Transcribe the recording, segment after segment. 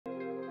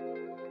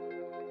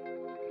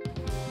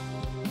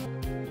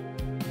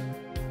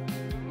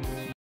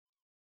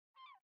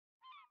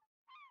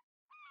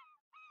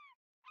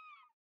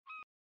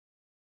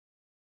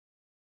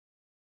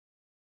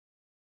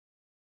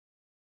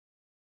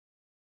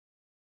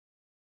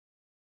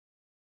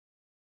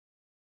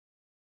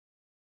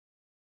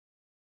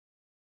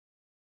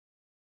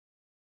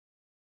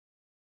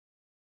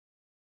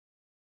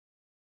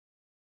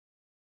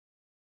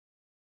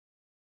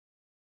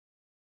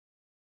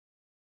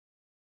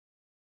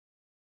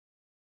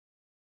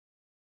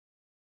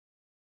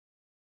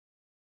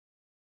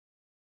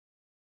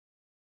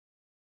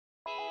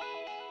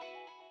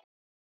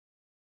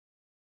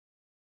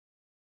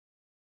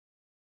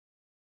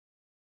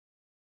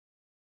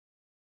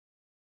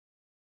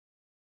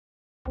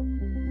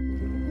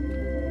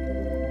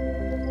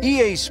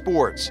EA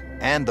Sports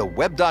and the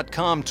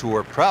Web.com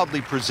Tour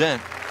proudly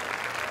present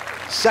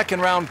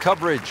second round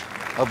coverage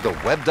of the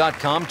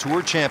Web.com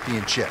Tour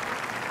Championship.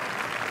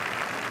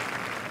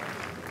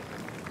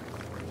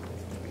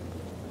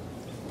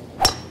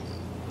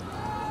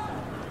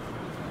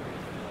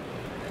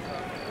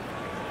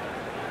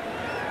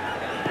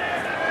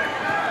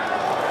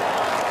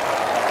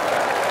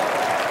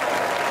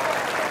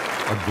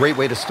 A great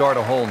way to start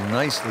a hole,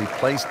 nicely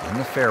placed in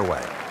the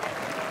fairway.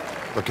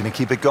 Looking to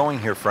keep it going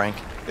here, Frank.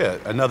 Yeah,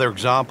 another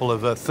example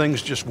of things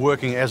just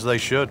working as they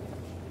should.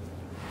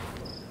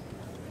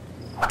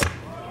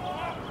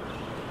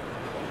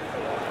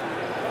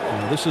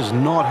 This is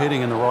not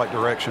heading in the right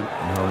direction.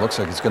 No, it looks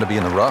like it's going to be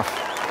in the rough.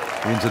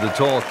 Into the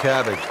tall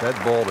cabbage. That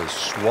ball is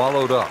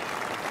swallowed up.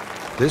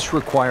 This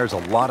requires a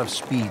lot of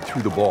speed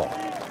through the ball.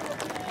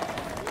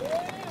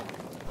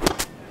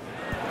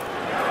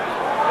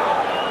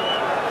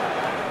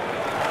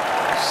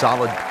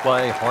 Solid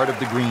play, heart of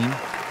the green.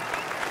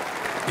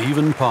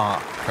 Even par,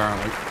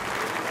 currently.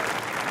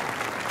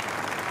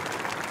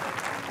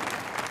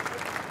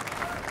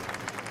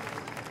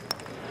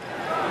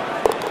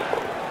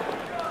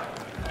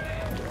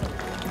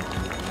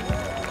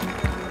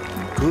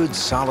 Good,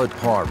 solid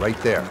par right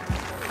there.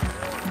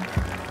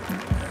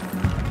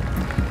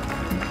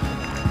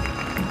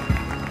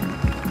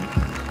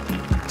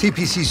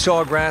 TPC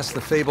Sawgrass,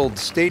 the fabled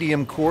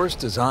stadium course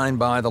designed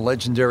by the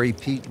legendary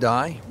Pete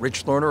Dye.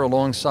 Rich Lerner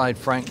alongside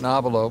Frank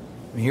Nobilo.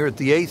 Here at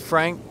the 8th,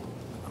 Frank,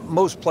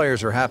 most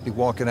players are happy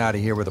walking out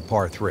of here with a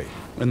par 3.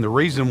 And the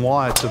reason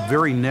why, it's a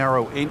very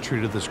narrow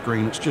entry to this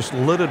green. It's just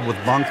littered with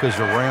bunkers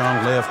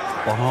around, left,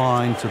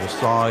 behind, to the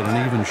side,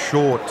 and even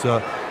short.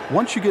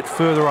 Once you get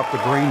further up the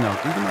green, though,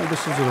 even though this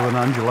is sort of an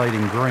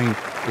undulating green,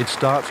 it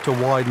starts to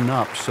widen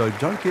up. So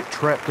don't get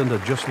trapped into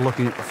just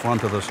looking at the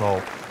front of this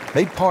hole.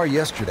 Made par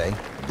yesterday.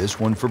 This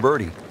one for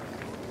birdie.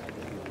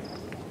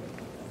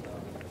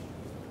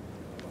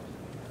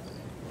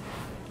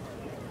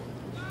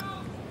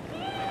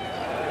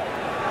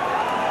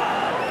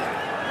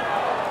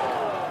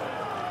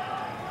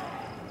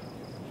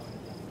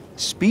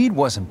 Speed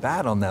wasn't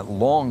bad on that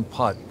long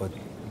putt, but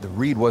the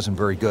read wasn't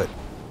very good.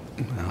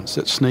 Now it's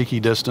at sneaky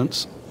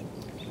distance.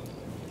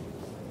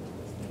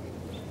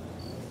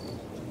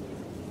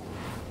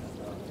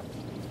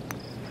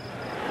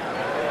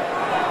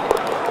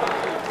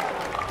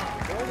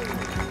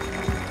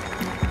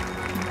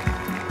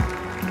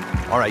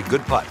 All right,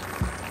 good putt.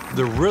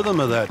 The rhythm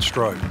of that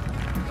stroke.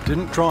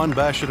 Didn't try and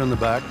bash it in the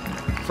back.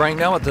 Frank,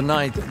 now at the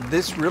 9th,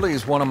 this really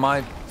is one of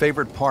my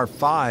favorite par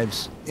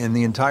 5s in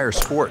the entire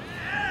sport.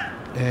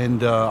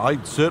 And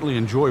I certainly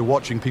enjoy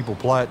watching people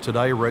play it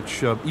today,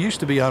 Rich. It used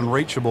to be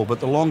unreachable, but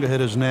the longer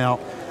hitters now,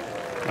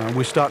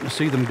 we're starting to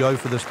see them go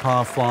for this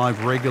par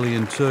 5 regularly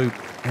in 2.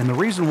 And the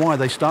reason why,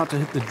 they start to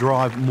hit the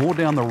drive more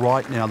down the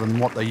right now than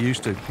what they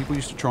used to. People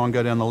used to try and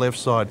go down the left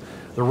side.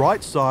 The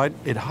right side,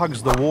 it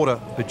hugs the water,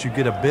 but you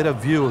get a better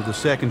view of the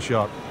second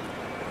shot.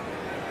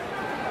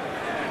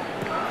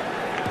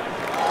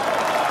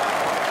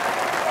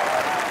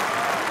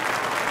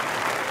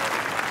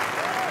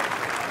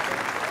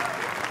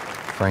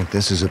 Frank,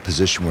 this is a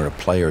position where a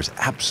player is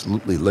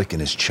absolutely licking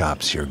his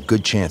chops here.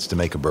 Good chance to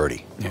make a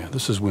birdie. Yeah,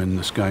 this is when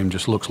this game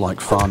just looks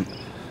like fun.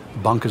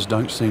 Bunkers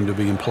don't seem to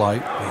be in play.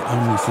 The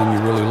only thing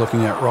you're really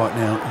looking at right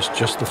now is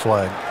just the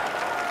flag.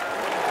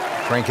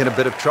 Frank in a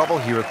bit of trouble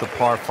here at the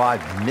par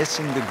 5,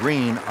 missing the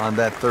green on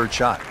that 3rd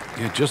shot.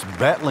 Yeah, just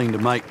battling to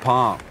make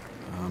par.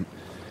 And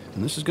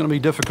this is going to be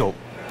difficult.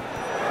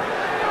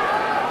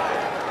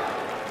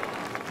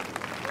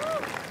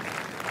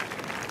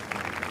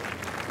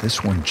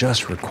 This one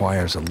just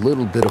requires a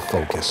little bit of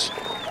focus.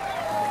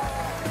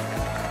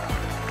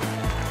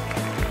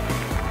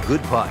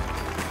 Good putt.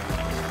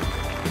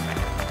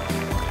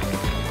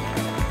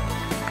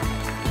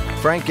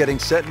 Frank getting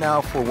set now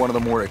for one of the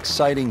more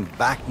exciting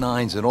back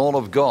nines in all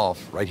of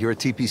golf right here at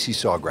TPC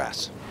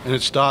Sawgrass. And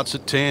it starts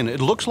at 10.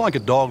 It looks like a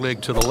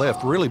dogleg to the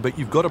left, really, but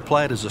you've got to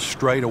play it as a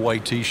straightaway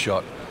tee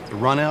shot. The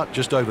run out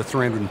just over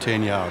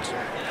 310 yards.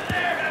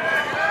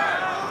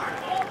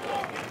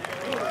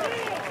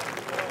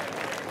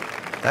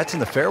 That's in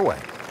the fairway.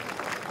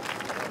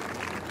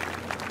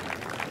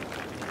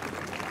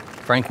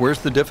 Frank, where's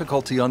the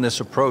difficulty on this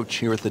approach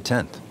here at the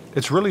 10th?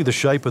 It's really the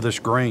shape of this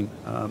green.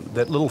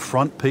 That little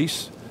front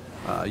piece,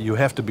 you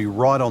have to be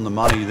right on the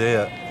money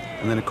there.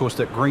 And then, of course,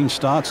 that green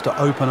starts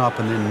to open up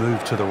and then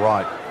move to the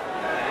right.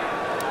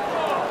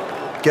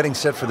 Getting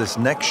set for this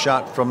next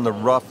shot from the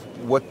rough,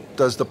 what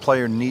does the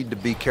player need to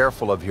be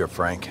careful of here,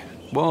 Frank?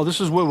 Well,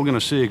 this is where we're going to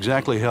see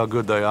exactly how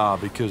good they are,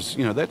 because,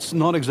 you know, that's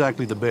not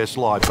exactly the best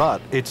lie,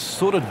 but it's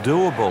sort of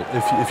doable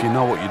if you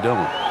know what you're doing.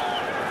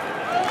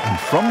 And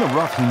from the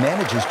rough, he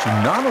manages to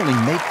not only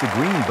make the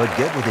green, but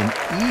get within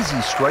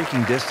easy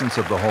striking distance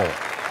of the hole.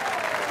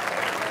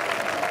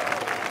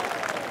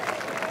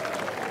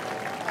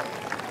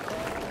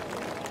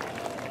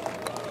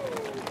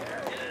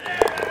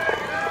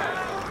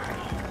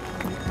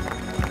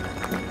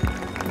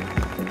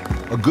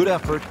 A good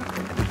effort,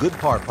 and a good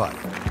par putt.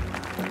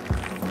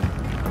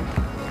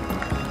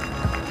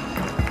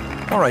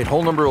 All right,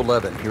 hole number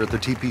 11 here at the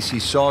TPC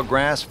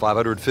Sawgrass,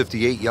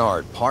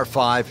 558-yard, par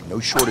 5. No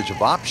shortage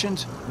of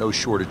options, no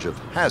shortage of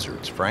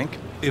hazards, Frank.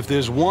 If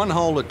there's one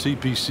hole at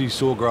TPC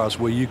Sawgrass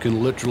where you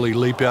can literally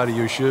leap out of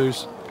your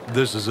shoes,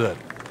 this is it.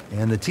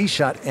 And the tee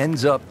shot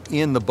ends up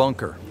in the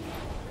bunker.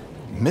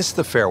 Missed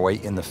the fairway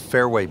in the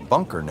fairway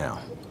bunker now.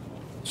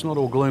 It's not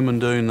all gloom and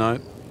doom, though.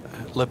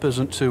 Lip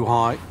isn't too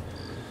high.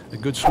 A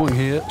good swing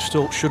here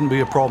still shouldn't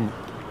be a problem.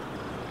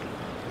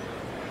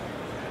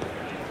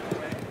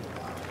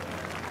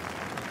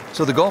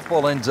 So the golf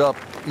ball ends up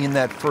in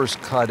that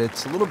first cut.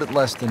 It's a little bit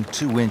less than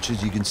 2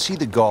 inches. You can see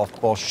the golf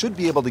ball. Should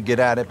be able to get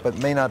at it, but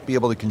may not be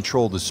able to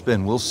control the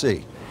spin. We'll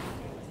see.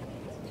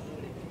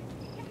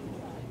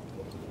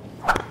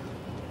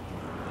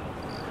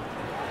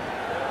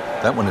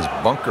 That one is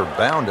bunker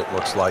bound, it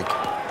looks like.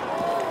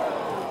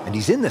 And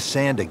he's in the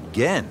sand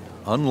again.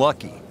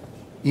 Unlucky.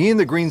 In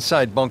the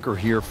greenside bunker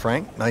here,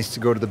 Frank. Nice to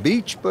go to the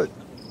beach, but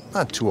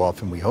not too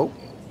often, we hope.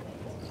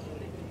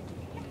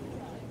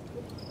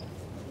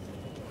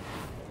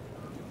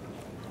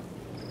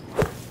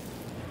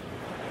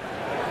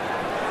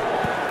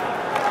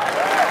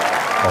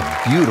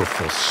 A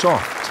beautiful,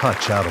 soft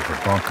touch out of the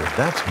bunker.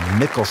 That's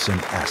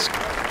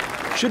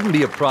Mickelson-esque. Shouldn't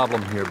be a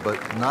problem here,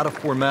 but not a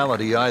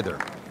formality either.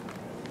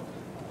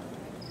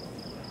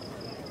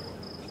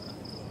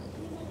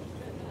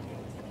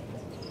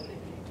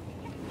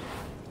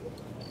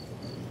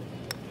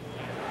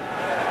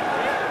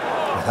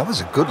 That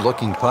was a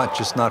good-looking putt,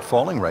 just not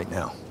falling right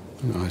now.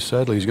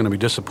 Sadly, he's going to be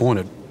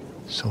disappointed.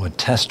 So a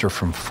tester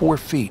from 4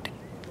 feet.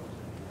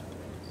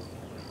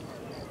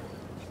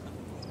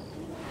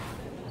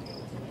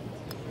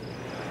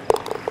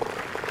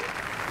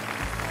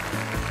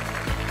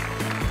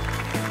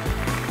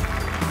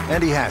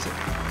 And he has it.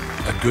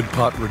 A good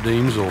putt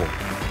redeems all.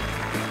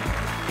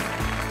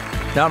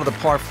 Down to the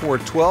par 4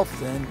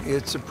 12th, and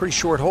it's a pretty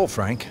short hole,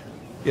 Frank.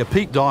 Yeah,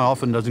 Pete Dye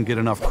often doesn't get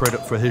enough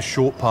credit for his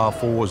short par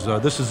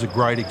 4s. This is a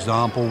great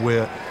example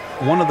where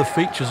one of the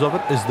features of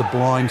it is the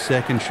blind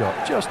second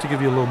shot, just to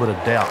give you a little bit of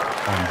doubt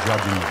on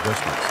judging the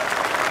distance.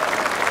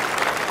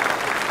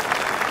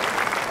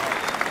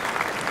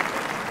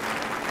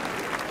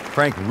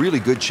 Frank, really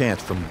good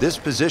chance from this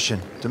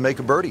position to make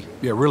a birdie.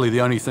 Yeah, really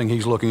the only thing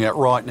he's looking at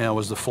right now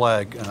is the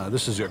flag.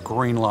 This is a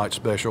green light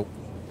special.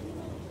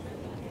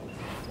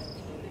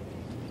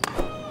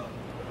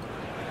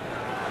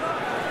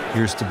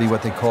 Appears to be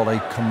what they call a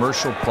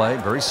commercial play.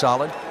 Very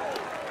solid.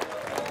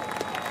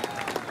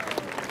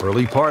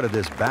 Early part of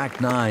this back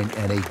 9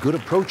 and a good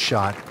approach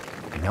shot.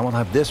 And now we'll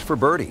have this for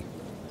birdie.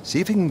 See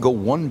if he can go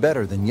one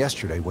better than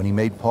yesterday when he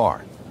made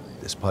par.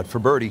 This putt for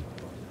birdie.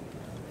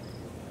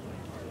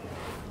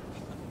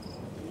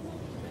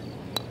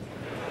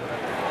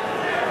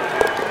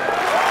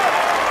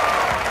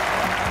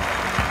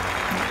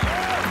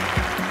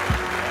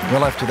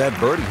 Well, after that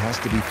birdie, has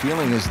to be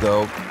feeling as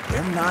though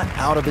they're not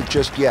out of it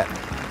just yet.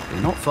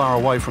 They're not far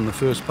away from the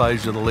first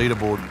page of the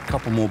leaderboard. A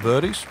couple more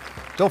birdies.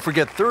 Don't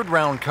forget third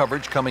round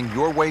coverage coming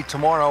your way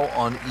tomorrow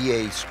on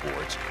EA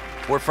Sports.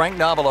 For Frank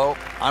Nobilo,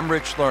 I'm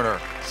Rich Lerner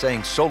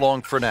saying so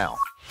long for now.